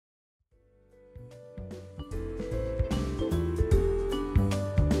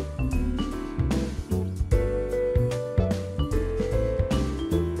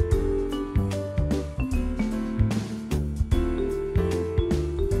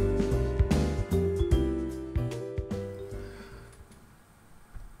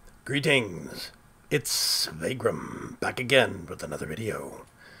Greetings, it's Vaygrim, back again with another video.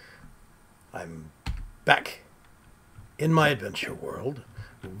 I'm back in my adventure world,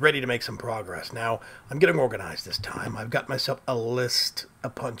 ready to make some progress. Now, I'm getting organized this time. I've got myself a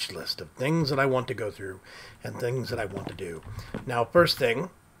punch list of things that I want to go through and things that I want to do. Now, first thing,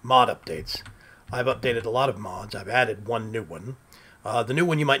 mod updates. I've updated a lot of mods. I've added one new one. The new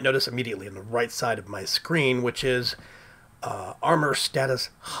one you might notice immediately on the right side of my screen, which is Armor Status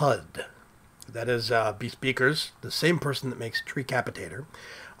HUD. That is Beast Beakers, the same person that makes Treecapitator.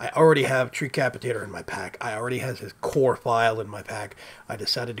 I already have Treecapitator in my pack. I already have his core file in my pack. I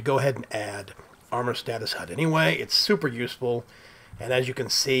decided to go ahead and add Armor Status HUD anyway. It's super useful, and as you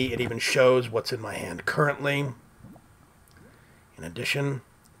can see, it even shows what's in my hand currently, in addition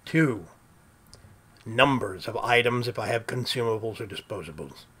to numbers of items if I have consumables or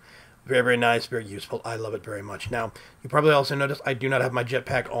disposables. Very, very nice, very useful. I love it very much. Now, you probably also noticed I do not have my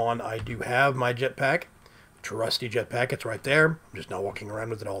jetpack on. I do have my jetpack, trusty jetpack. It's right there. I'm just not walking around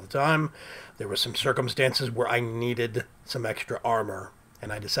with it all the time. There were some circumstances where I needed some extra armor,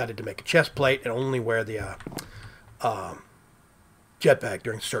 and I decided to make a chest plate and only wear the jetpack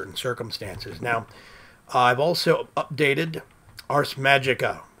during certain circumstances. Now, I've also updated Ars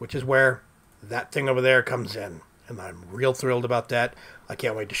Magica, which is where that thing over there comes in. And I'm real thrilled about that. I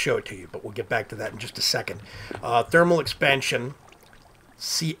can't wait to show it to you, but we'll get back to that in just a second. Thermal Expansion,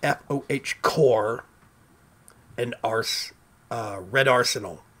 CFOH Core, and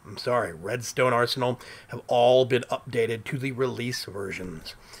Redstone Arsenal have all been updated to the release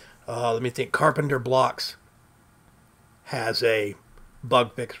versions. Let me think. Carpenter Blocks has a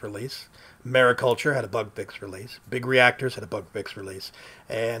bug fix release. Mariculture had a bug fix release. Big Reactors had a bug fix release.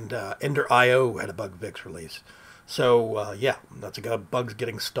 And Ender.io had a bug fix release. So, yeah, that's a bugs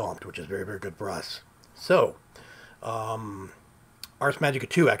getting stomped, which is very, very good for us. So, Ars Magica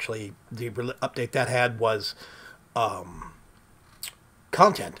 2, actually, the update that had was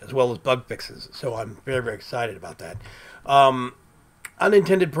content as well as bug fixes. So I'm very, very excited about that.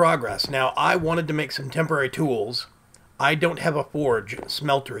 Unintended progress. Now, I wanted to make some temporary tools. I don't have a forge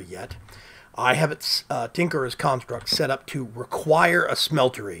smeltery yet. I have its Tinkerer's construct set up to require a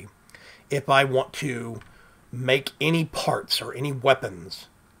smeltery if I want to make any parts or any weapons,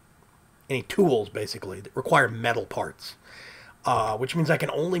 any tools basically, that require metal parts, which means I can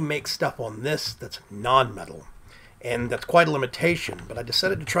only make stuff on this that's non-metal, and that's quite a limitation, but I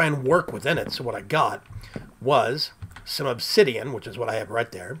decided to try and work within it. So what I got was some obsidian, which is what I have right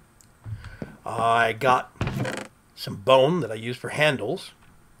there. I got some bone that I use for handles,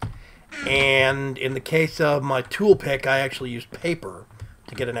 and in the case of my tool pick, I actually used paper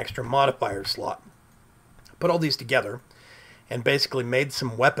to get an extra modifier slot. Put all these together and basically made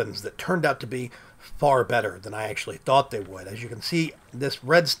some weapons that turned out to be far better than I actually thought they would. As you can see, this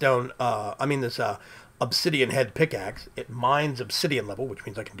obsidian head pickaxe, it mines obsidian level, which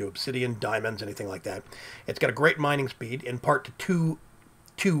means I can do obsidian, diamonds, anything like that. It's got a great mining speed, in part to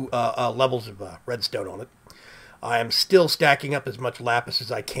two levels of redstone on it. I am still stacking up as much lapis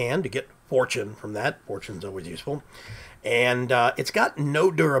as I can to get fortune from that. Fortune's always useful. And it's got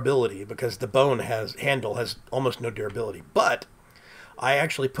no durability because the bone handle has almost no durability. But I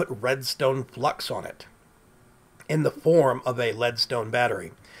actually put redstone flux on it in the form of a leadstone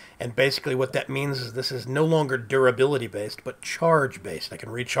battery. And basically what that means is this is no longer durability based, but charge based. I can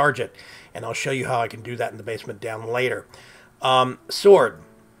recharge it, and I'll show you how I can do that in the basement down later. Sword.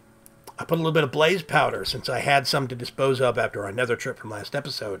 I put a little bit of blaze powder since I had some to dispose of after our nether trip from last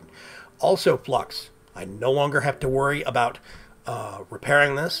episode. Also flux. I no longer have to worry about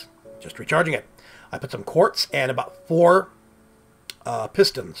repairing this, just recharging it. I put some quartz and about 4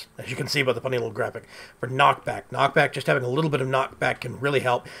 pistons, as you can see by the funny little graphic, for knockback. Knockback, just having a little bit of knockback can really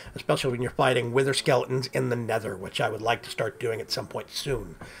help, especially when you're fighting wither skeletons in the nether, which I would like to start doing at some point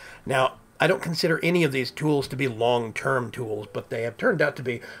soon. Now, I don't consider any of these tools to be long-term tools, but they have turned out to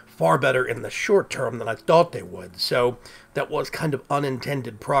be far better in the short term than I thought they would. So that was kind of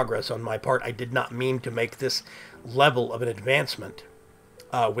unintended progress on my part. I did not mean to make this level of an advancement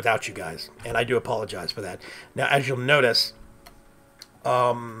without you guys, and I do apologize for that. Now, as you'll notice,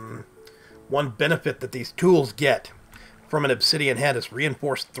 one benefit that these tools get from an obsidian head is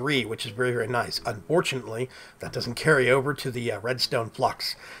reinforced 3, which is very, very nice. Unfortunately, that doesn't carry over to the redstone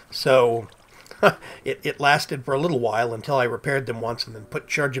flux. So it lasted for a little while until I repaired them once and then put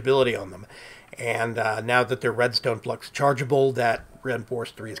chargeability on them. And now that they're redstone flux chargeable, that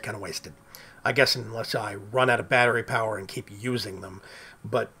reinforced 3 is kind of wasted. I guess unless I run out of battery power and keep using them.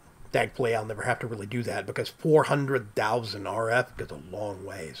 But thankfully, I'll never have to really do that because 400,000 RF goes a long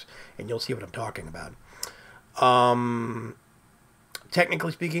ways. And you'll see what I'm talking about.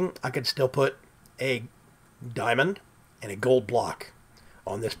 technically speaking, I could still put a diamond and a gold block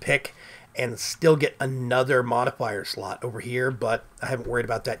on this pick and still get another modifier slot over here, but I haven't worried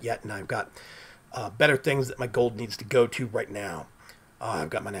about that yet, and I've got better things that my gold needs to go to right now. I've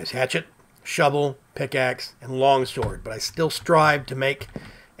got my nice hatchet, shovel, pickaxe, and longsword, but I still strive to make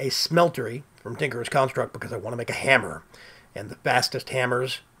a smeltery from Tinker's Construct because I want to make a hammer, and the fastest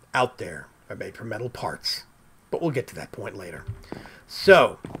hammers out there are made from metal parts. But we'll get to that point later.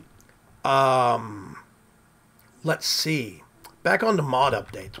 So, let's see. Back on to mod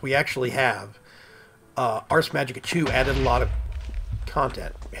updates. We actually have Ars Magica 2 added a lot of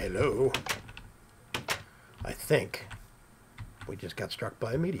content. Hello. I think we just got struck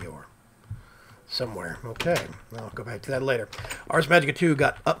by a meteor somewhere. Okay, I'll go back to that later. Ars Magica 2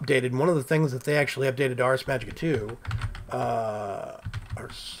 got updated. One of the things that they actually updated to Ars Magica 2,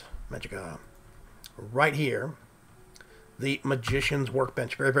 Ars Magica, right here, the Magician's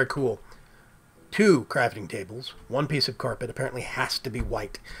Workbench. Very, very cool. 2 crafting tables, 1 piece of carpet, apparently has to be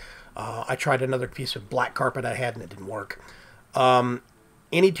white. I tried another piece of black carpet I had and it didn't work.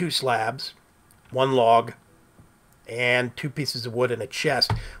 Any 2 slabs, 1 log, and 2 pieces of wood and a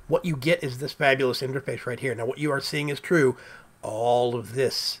chest. What you get is this fabulous interface right here. Now what you are seeing is true. All of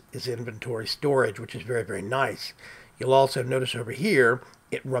this is inventory storage, which is very, very nice. You'll also notice over here,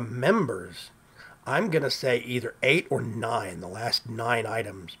 it remembers, I'm going to say either 8 or 9, the last 9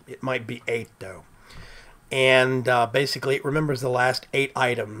 items. It might be 8 though. And basically it remembers the last 8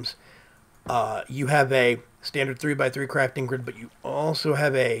 items. You have a standard 3x3 crafting grid, but you also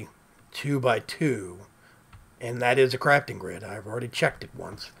have a 2x2. And that is a crafting grid. I've already checked it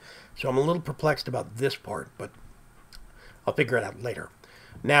once. So I'm a little perplexed about this part, but I'll figure it out later.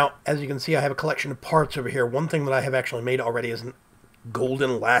 Now, as you can see, I have a collection of parts over here. One thing that I have actually made already is a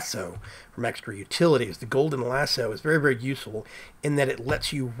golden lasso from Extra Utilities. The golden lasso is very, very useful in that it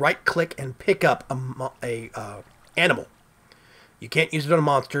lets you right-click and pick up a animal. You can't use it on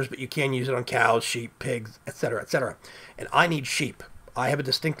monsters, but you can use it on cows, sheep, pigs, etc., etc. And I need sheep. I have a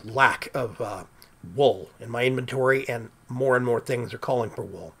distinct lack of wool in my inventory, and more things are calling for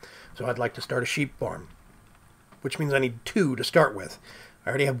wool. So I'd like to start a sheep farm, which means I need 2 to start with. I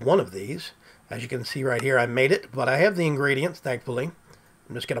already have 1 of these. As you can see right here, I made it, but I have the ingredients, thankfully.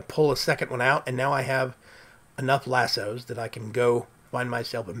 I'm just going to pull a second one out, and now I have enough lassos that I can go find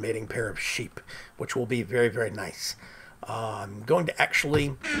myself a mating pair of sheep, which will be very, very nice. I'm going to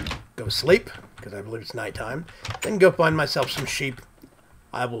actually go sleep, because I believe it's nighttime, then go find myself some sheep.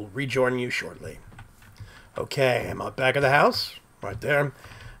 I will rejoin you shortly. Okay, I'm out back of the house, right there.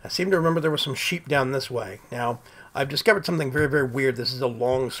 I seem to remember there were some sheep down this way. Now, I've discovered something very, very weird. This is a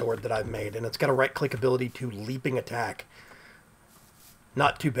longsword that I've made, and it's got a right-click ability to leaping attack.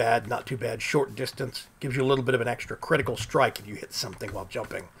 Not too bad, not too bad. Short distance. Gives you a little bit of an extra critical strike if you hit something while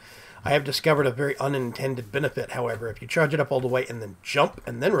jumping. I have discovered a very unintended benefit, however. If you charge it up all the way and then jump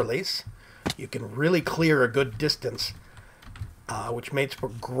and then release, you can really clear a good distance, which makes for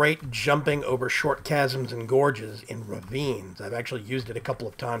great jumping over short chasms and gorges in ravines. I've actually used it a couple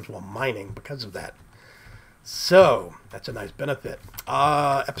of times while mining because of that. So, that's a nice benefit.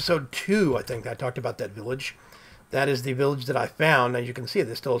 Episode 2, I think I talked about that village. That is the village that I found. As you can see,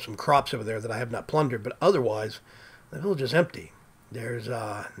 there's still some crops over there that I have not plundered, but otherwise, the village is empty. There's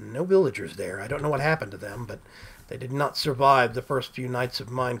no villagers there. I don't know what happened to them, but they did not survive the first few nights of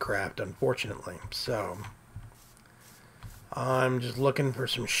Minecraft, unfortunately. So, I'm just looking for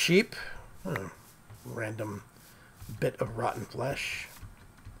some sheep. Random bit of rotten flesh.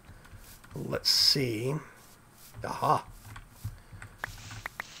 Let's see. Aha.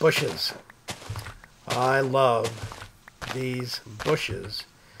 Bushes. I love these bushes.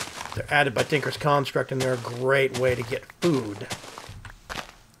 They're added by Tinker's Construct, and they're a great way to get food.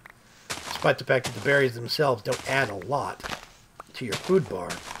 Despite the fact that the berries themselves don't add a lot to your food bar,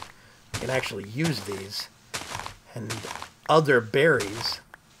 you can actually use these and other berries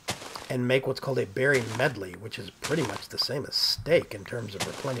and make what's called a berry medley, which is pretty much the same as steak in terms of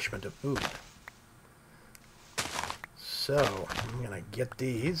replenishment of food. So, I'm going to get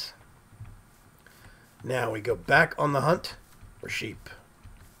these. Now we go back on the hunt for sheep.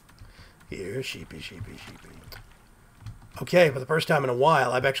 Here, sheepy, sheepy, sheepy. Okay, for the first time in a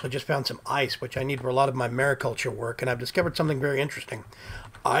while, I've actually just found some ice, which I need for a lot of my mariculture work, and I've discovered something very interesting.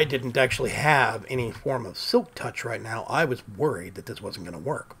 I didn't actually have any form of silk touch right now. I was worried that this wasn't going to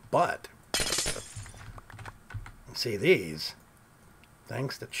work, but see these?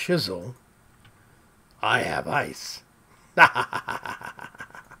 Thanks to Chisel, I have ice.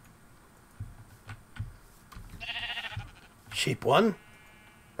 Sheep 1,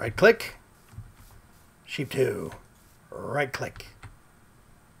 right click. Sheep 2, right click.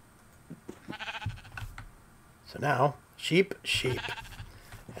 So now, sheep, sheep,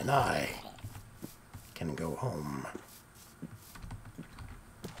 and I can go home.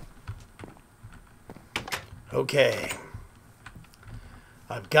 Okay.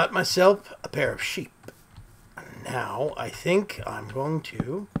 I've got myself a pair of sheep. Now, I think I'm going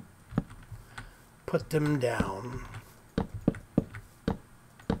to put them down. Now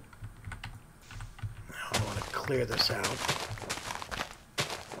I want to clear this out.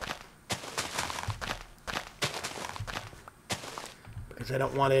 Because I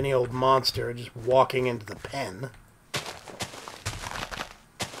don't want any old monster just walking into the pen.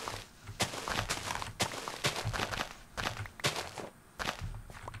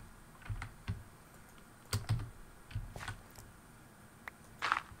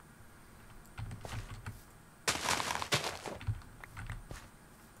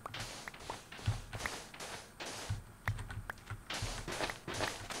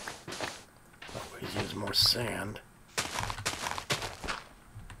 Always use more sand.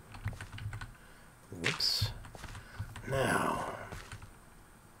 Whoops. Now.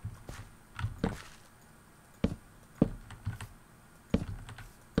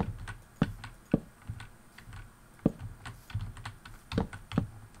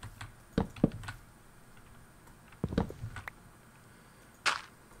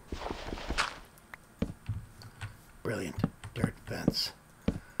 Brilliant. Dirt fence.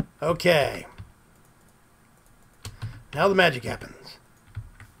 Okay. Now the magic happens.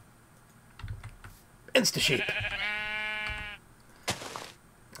 Insta-sheep.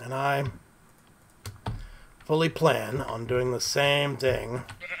 And I fully plan on doing the same thing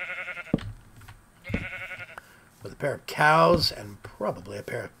with a pair of cows and probably a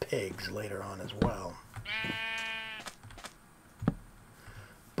pair of pigs later on as well.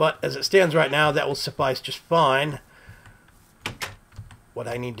 But as it stands right now, that will suffice just fine. What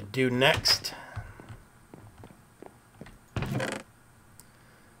I need to do next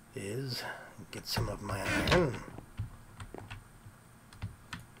is get some of my iron.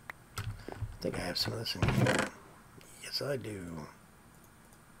 I think I have some of this in here. Yes, I do.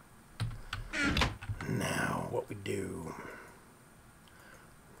 Now, what we do.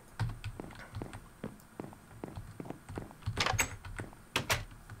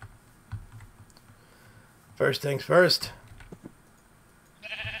 First things first.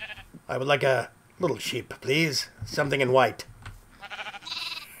 I would like a little sheep, please. Something in white.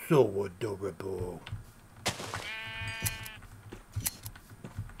 So adorable.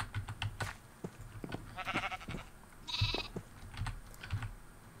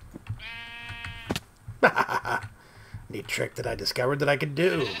 Neat trick that I discovered that I could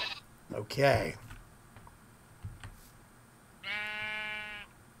do. Okay.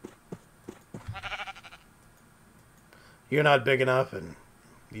 You're not big enough, and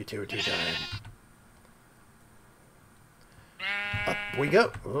you two are too tired. Up we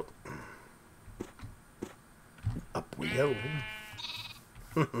go. Oh. Up we go.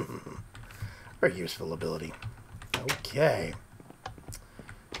 Very useful ability. Okay.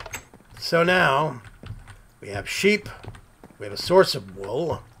 So now, we have sheep, we have a source of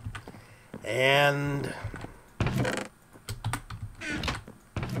wool, and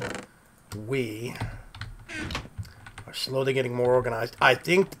we are slowly getting more organized. I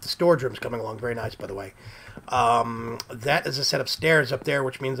think that the storage room's coming along very nice, by the way. That is a set of stairs up there,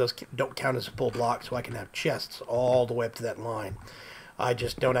 which means those don't count as a full block, so I can have chests all the way up to that line. I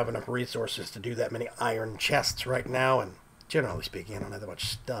just don't have enough resources to do that many iron chests right now, and generally speaking, I don't have that much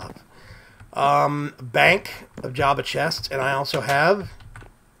stuff. Bank of Java chests, and I also have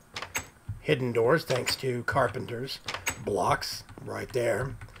hidden doors, thanks to carpenters blocks right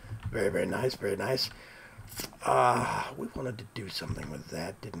there. Very, very nice, very nice. We wanted to do something with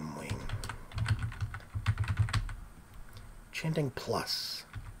that, didn't we? Enchanting Plus.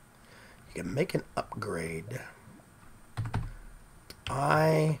 You can make an upgrade.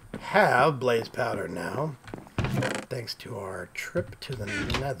 I have Blaze Powder now, thanks to our trip to the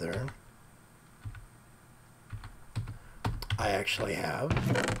Nether. I actually have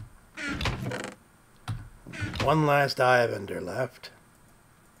one last eye of Ender left.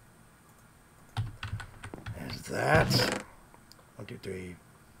 There's that. 1, 2, 3,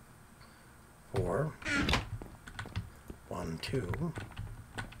 4. 1, 2.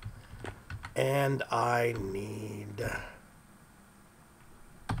 And I need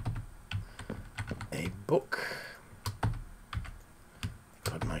a book.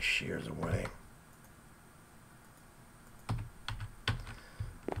 Put my shears away.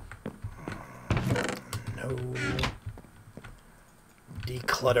 No.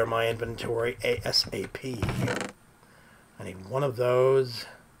 Declutter my inventory ASAP. I need one of those.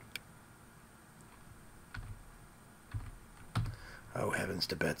 Oh, heavens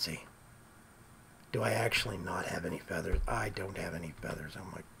to Betsy. Do I actually not have any feathers? I don't have any feathers. Oh,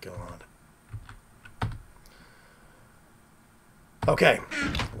 my God. Okay.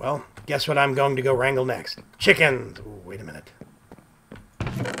 Well, guess what I'm going to go wrangle next? Chickens! Ooh, wait a minute.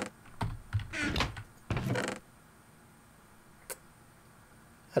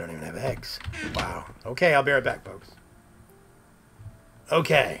 I don't even have eggs. Wow. Okay, I'll be right back, folks.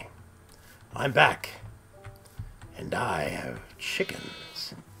 Okay. I'm back. And I have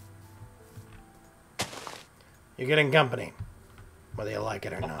chickens. You're getting company, whether you like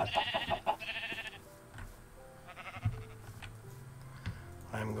it or not.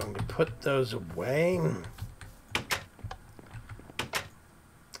 I'm going to put those away.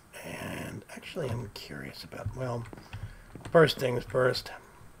 And actually, I'm curious about, well, first things first.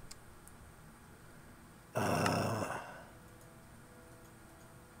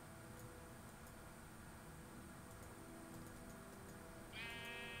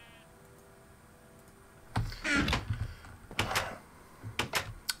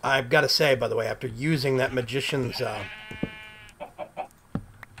 I've got to say, by the way, after using that magician's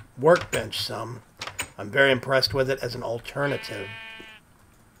workbench some, I'm very impressed with it as an alternative.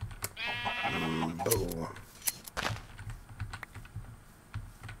 Boo.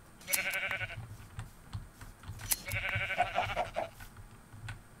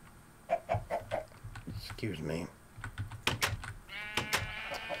 Excuse me.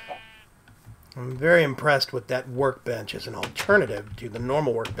 I'm very impressed with that workbench as an alternative to the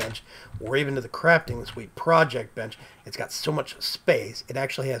normal workbench or even to the crafting suite project bench. It's got so much space. It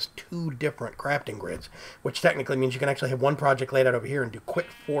actually has 2 different crafting grids, which technically means you can actually have one project laid out over here and do quick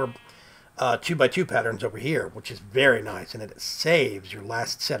 4 2x2 patterns over here, which is very nice, and it saves your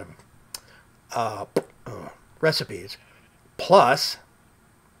last set of recipes. Plus,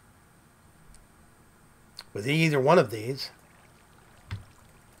 with either one of these,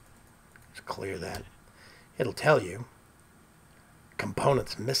 clear that, it'll tell you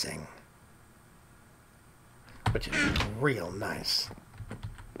components missing, which is real nice.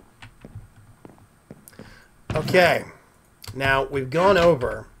 Okay, now we've gone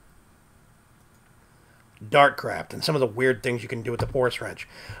over Dartcraft and some of the weird things you can do with the force wrench.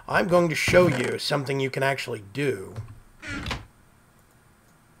 I'm going to show you something you can actually do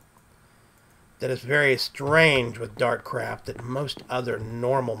that is very strange with Dartcraft that most other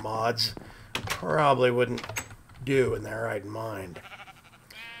normal mods probably wouldn't do in their right mind.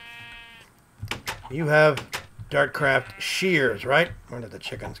 You have Dartcraft shears, right? Where did the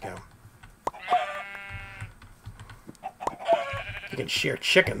chickens go? You can shear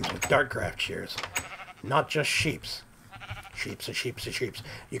chickens with Dartcraft shears, not just sheeps. Sheeps are sheeps are sheeps.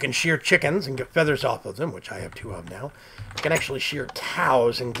 You can shear chickens and get feathers off of them, which I have 2 of now. You can actually shear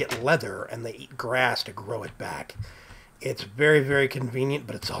cows and get leather, and they eat grass to grow it back. It's very, very convenient,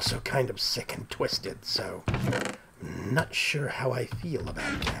 but it's also kind of sick and twisted, so not sure how I feel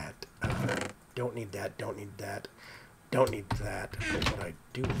about that. Don't need that, don't need that, don't need that. But what I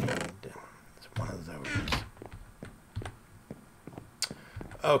do need is one of those.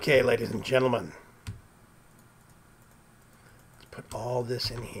 Okay, ladies and gentlemen. Let's put all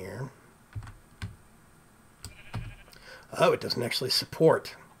this in here. Oh, it doesn't actually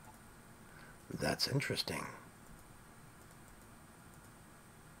support. That's interesting.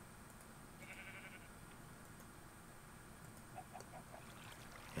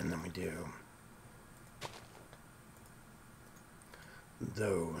 And then we do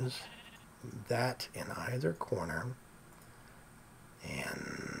those, that in either corner,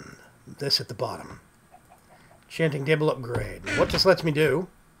 and this at the bottom. Enchanting table upgrade. Now, what this lets me do,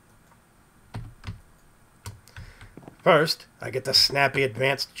 first, I get the snappy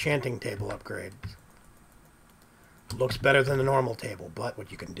advanced enchanting table upgrade. Looks better than the normal table, but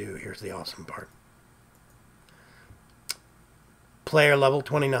what you can do, here's the awesome part. Player level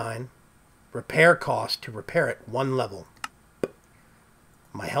 29. Repair cost to repair it 1 level.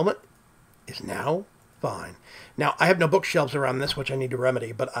 My helmet is now fine. Now, I have no bookshelves around this, which I need to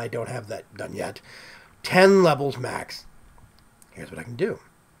remedy, but I don't have that done yet. 10 levels max. Here's what I can do.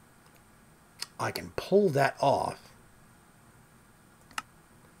 I can pull that off.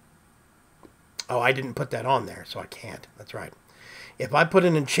 Oh, I didn't put that on there, so I can't. That's right. If I put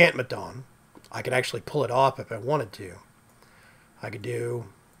an enchantment on, I could actually pull it off if I wanted to. I could do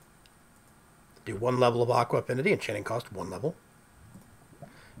 1 level of Aqua Affinity, enchanting cost 1 level.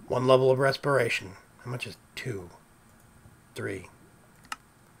 1 level of Respiration. How much is 2? 3.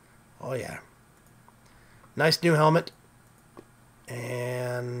 Oh yeah. Nice new helmet.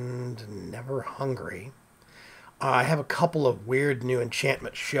 And never hungry. I have a couple of weird new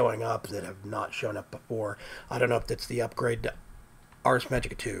enchantments showing up that have not shown up before. I don't know if that's the upgrade to Ars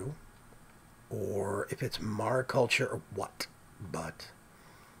Magica 2, or if it's Mariculture or what. But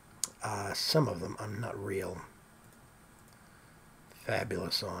some of them I'm not real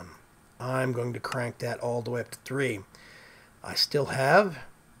fabulous on. I'm going to crank that all the way up to 3. I still have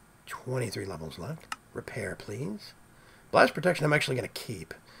 23 levels left. Repair, please. Blast Protection I'm actually going to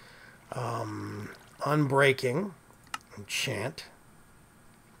keep. Unbreaking. Enchant.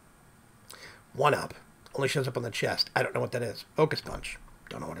 1 up. Only shows up on the chest. I don't know what that is. Focus Punch.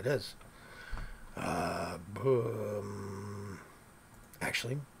 Don't know what it is.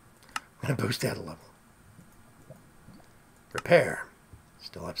 Actually, I'm going to boost that a level. Repair.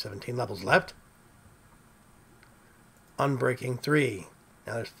 Still have 17 levels left. Unbreaking 3.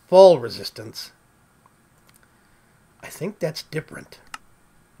 Now there's full resistance. I think that's different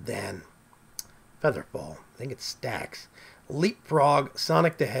than Featherfall. I think it stacks. Leapfrog,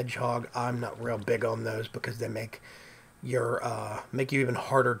 Sonic the Hedgehog. I'm not real big on those because they make you even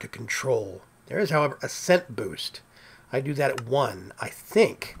harder to control. There is, however, a scent boost. I do that at 1. I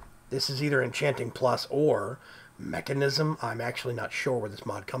think this is either Enchanting Plus or Mechanism. I'm actually not sure where this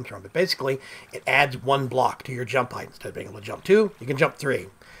mod comes from, but basically it adds 1 block to your jump height. Instead of being able to jump 2, you can jump 3.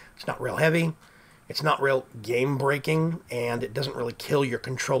 It's not real heavy. It's not real game breaking, and it doesn't really kill your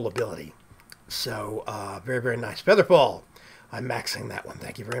controllability. So very, very nice. Featherfall. I'm maxing that one.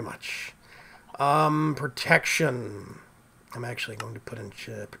 Thank you very much. Protection. I'm actually going to put in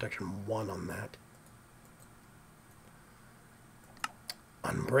protection 1 on that.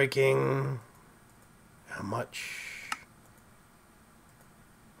 Unbreaking. How much?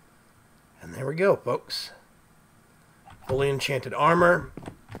 And there we go, folks. Fully enchanted armor.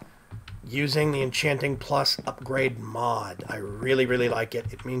 Using the Enchanting Plus upgrade mod. I really, really like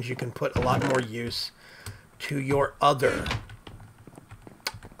it. It means you can put a lot more use to your other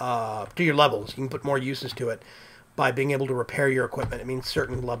to your levels. You can put more uses to it by being able to repair your equipment. It means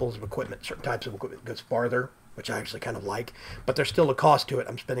certain levels of equipment, certain types of equipment goes farther, which I actually kind of like, but there's still a cost to it.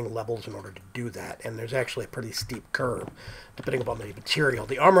 I'm spending levels in order to do that, and there's actually a pretty steep curve depending upon the material.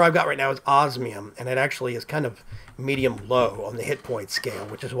 The armor I've got right now is osmium, and it actually is kind of medium-low on the hit point scale,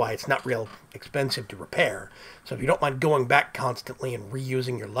 which is why it's not real expensive to repair. So if you don't mind going back constantly and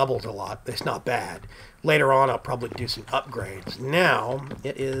reusing your levels a lot, it's not bad. Later on, I'll probably do some upgrades. Now,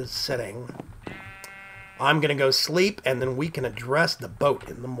 it is setting. I'm going to go sleep, and then we can address the boat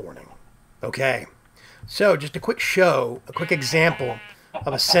in the morning. Okay. So, just a quick example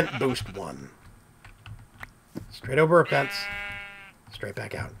of a scent boost one. Straight over a fence, straight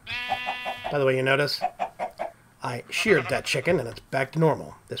back out. By the way, you notice I sheared that chicken and it's back to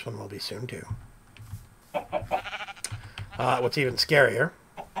normal. This one will be soon too. What's even scarier,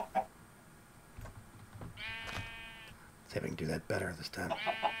 let's see if I can do that better this time.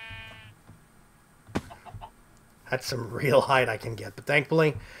 That's some real height I can get, but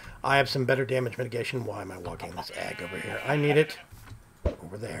thankfully I have some better damage mitigation. Why am I walking this egg over here? I need it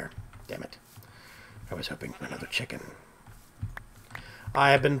over there. Damn it. I was hoping for another chicken.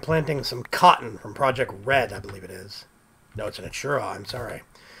 I have been planting some cotton from Project Red, I believe it is. No, it's an Natura, I'm sorry.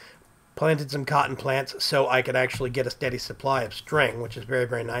 Planted some cotton plants so I could actually get a steady supply of string, which is very,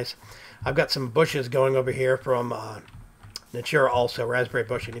 very nice. I've got some bushes going over here from Natura also, raspberry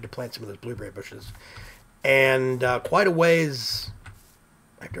bush. I need to plant some of those blueberry bushes. And quite a ways,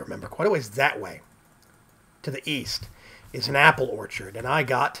 I have to remember, quite a ways that way, to the east, is an apple orchard. And I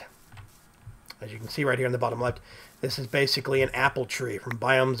got, as you can see right here in the bottom left, this is basically an apple tree from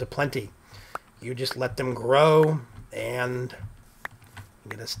Biomes of Plenty. You just let them grow and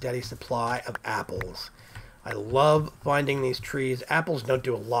get a steady supply of apples. I love finding these trees. Apples don't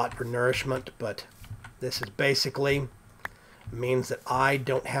do a lot for nourishment, but this is basically means that I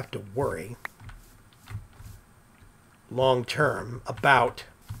don't have to worry long term about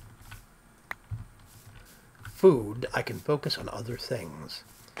food. I can focus on other things,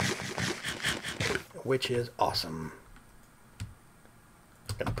 which is awesome.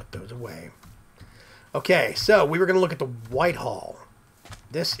 I'm going to put those away. Okay, so we were going to look at the Whitehall.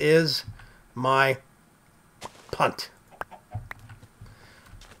 This is my punt.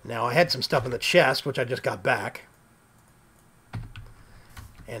 Now, I had some stuff in the chest, which I just got back.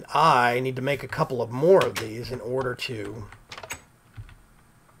 And I need to make a couple of more of these in order to...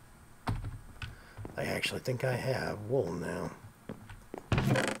 I actually think I have wool now.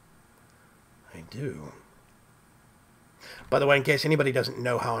 I do. By the way, in case anybody doesn't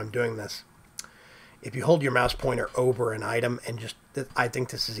know how I'm doing this, if you hold your mouse pointer over an item and just, I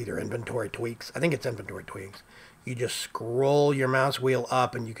think this is either inventory tweaks. I think it's inventory tweaks. You just scroll your mouse wheel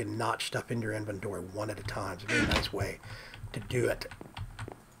up and you can notch stuff into your inventory one at a time. It's a very nice way to do it.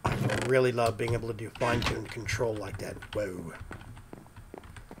 I really love being able to do fine-tuned control like that. Whoa.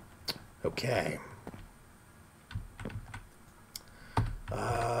 Okay.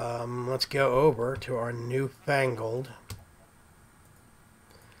 Let's go over to our newfangled.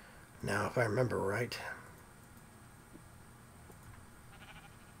 Now, if I remember right.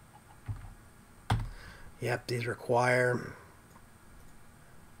 Yep, these require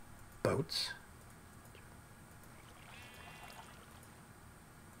boats.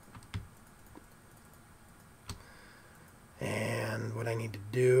 And what I need to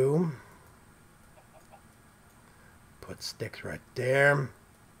do, put sticks right there.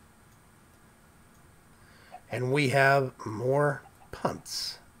 And we have more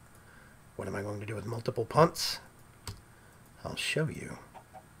punts. What am I going to do with multiple punts? I'll show you.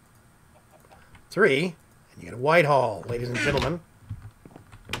 3, and you get a Whitehall, ladies and gentlemen.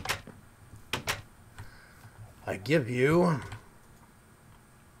 I give you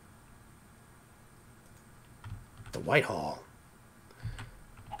the Whitehall.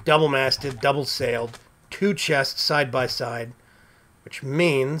 Double-masted, double-sailed, 2 chests side by side, which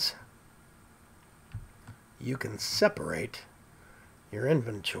means you can separate your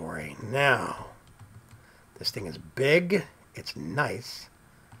inventory. Now, this thing is big, it's nice,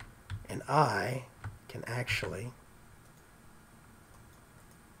 and I can actually,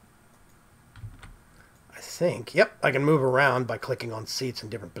 I think, yep, I can move around by clicking on seats in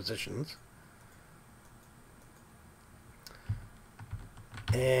different positions.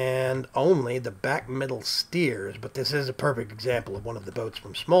 And only the back middle steers, but this is a perfect example of one of the boats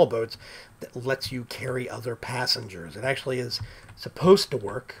from Small Boats that lets you carry other passengers. It actually is supposed to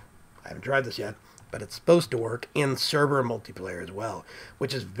work, I haven't tried this yet, but it's supposed to work in server multiplayer as well,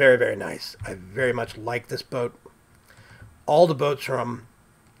 which is very, very nice. I very much like this boat. All the boats from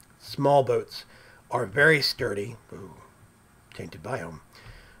Small Boats are very sturdy. Ooh, tainted biome.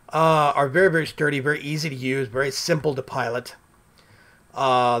 Are very, very sturdy, very easy to use, very simple to pilot.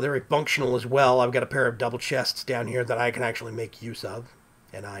 They're very functional as well. I've got a pair of double chests down here that I can actually make use of,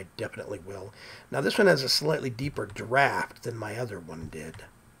 and I definitely will. Now, this one has a slightly deeper draft than my other one did.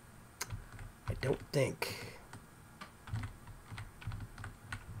 I don't think.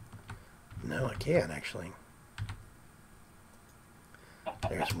 No, I can, actually.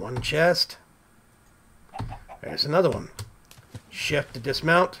 There's one chest. There's another one. Shift to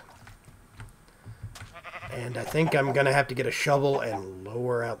dismount. And I think I'm going to have to get a shovel and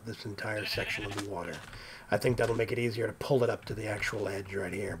lower out this entire section of the water. I think that'll make it easier to pull it up to the actual edge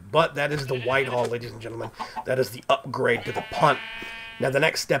right here. But that is the Whitehall, ladies and gentlemen. That is the upgrade to the punt. Now, the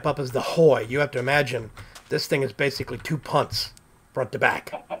next step up is the hoy. You have to imagine this thing is basically 2 punts, front to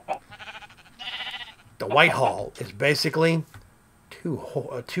back. The Whitehall is basically the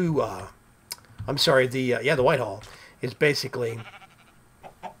Whitehall is basically...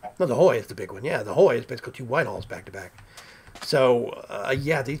 No, the hoy is the big one. Yeah, the hoy is basically 2 Whitehalls back to back. So,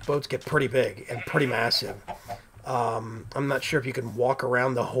 yeah, these boats get pretty big and pretty massive. I'm not sure if you can walk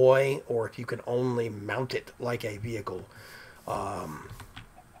around the hoy or if you can only mount it like a vehicle.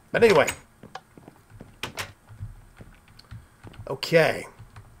 But anyway. Okay.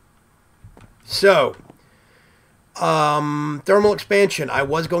 So, thermal expansion. I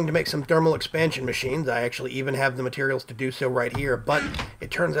was going to make some thermal expansion machines. I actually even have the materials to do so right here, but it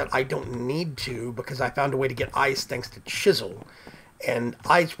turns out I don't need to because I found a way to get ice thanks to chisel, and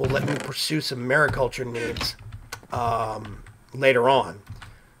ice will let me pursue some mariculture needs later on.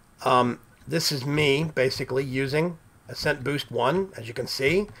 This is me basically using Ascent Boost 1. As you can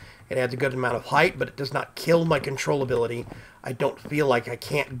see, it adds a good amount of height, but it does not kill my controllability. I don't feel like I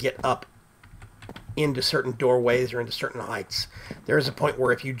can't get up into certain doorways or into certain heights. There is a point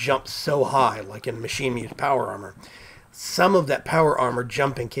where if you jump so high, like in Machine Muse Power Armor, some of that Power Armor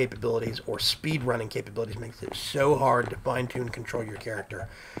jumping capabilities or speed running capabilities makes it so hard to fine-tune control your character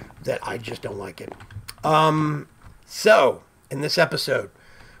that I just don't like it. So, in this episode,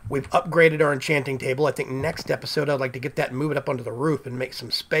 we've upgraded our enchanting table. I think next episode I'd like to get that and move it up onto the roof and make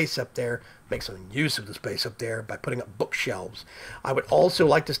some space up there, make some use of the space up there by putting up bookshelves. I would also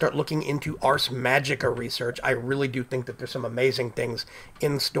like to start looking into Ars Magica research. I really do think that there's some amazing things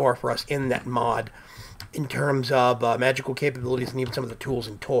in store for us in that mod in terms of magical capabilities and even some of the tools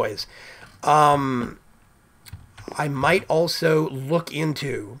and toys. I might also look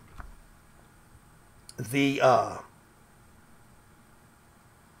into the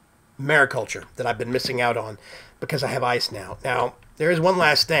mariculture that I've been missing out on because I have ice now. Now, there is one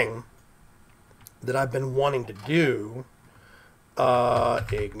last thing that I've been wanting to do.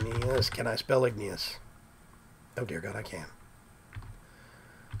 Igneous. Can I spell igneous? Oh, dear God, I can.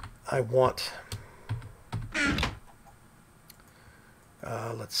 I want...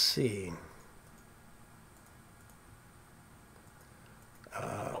 let's see.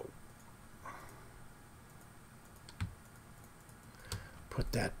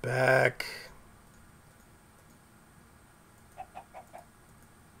 Put that back.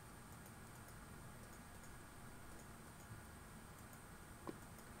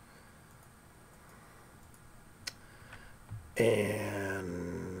 And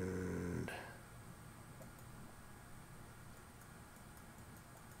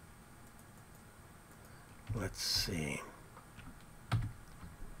let's see.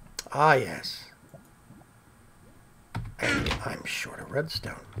 Ah, yes. And I'm short of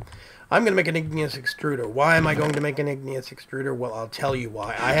redstone. I'm going to make an igneous extruder. Why am I going to make an igneous extruder? Well, I'll tell you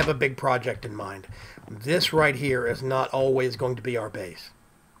why. I have a big project in mind. This right here is not always going to be our base.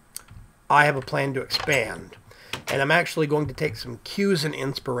 I have a plan to expand. And I'm actually going to take some cues and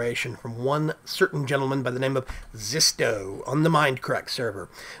inspiration from one certain gentleman by the name of Zisto on the Mindcrack server.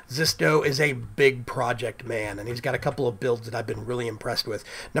 Zisto is a big project man, and he's got a couple of builds that I've been really impressed with.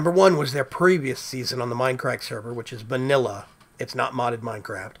 Number one was their previous season on the Mindcrack server, which is vanilla. It's not modded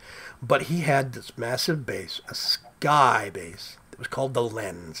Minecraft. But he had this massive base, a sky base. It was called the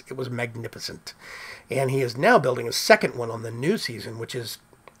Lens. It was magnificent. And he is now building a second one on the new season, which is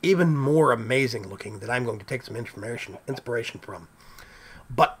even more amazing looking, that I'm going to take some inspiration from.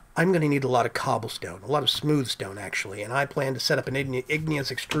 But I'm going to need a lot of cobblestone, a lot of smooth stone actually, and I plan to set up an igneous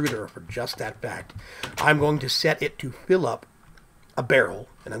extruder for just that fact. I'm going to set it to fill up a barrel,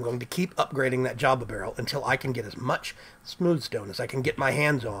 and I'm going to keep upgrading that Java barrel until I can get as much smooth stone as I can get my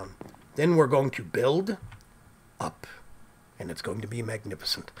hands on. Then we're going to build up. And it's going to be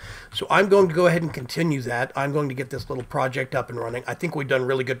magnificent. So I'm going to go ahead and continue that. I'm going to get this little project up and running. I think we've done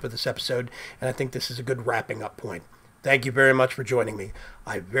really good for this episode, and I think this is a good wrapping up point. Thank you very much for joining me.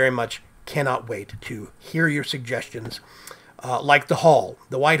 I very much cannot wait to hear your suggestions. Like the hull.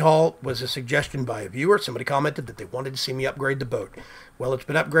 The White Hull was a suggestion by a viewer. Somebody commented that they wanted to see me upgrade the boat. Well, it's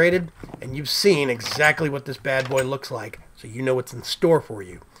been upgraded, and you've seen exactly what this bad boy looks like, so you know what's in store for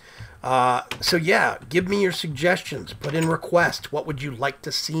you. So yeah, give me your suggestions. Put in requests. What would you like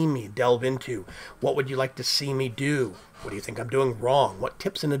to see me delve into? What would you like to see me do? What do you think I'm doing wrong? What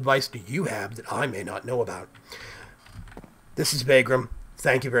tips and advice do you have that I may not know about? This is Vaygrim.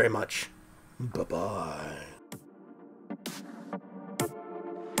 Thank you very much. Bye-bye.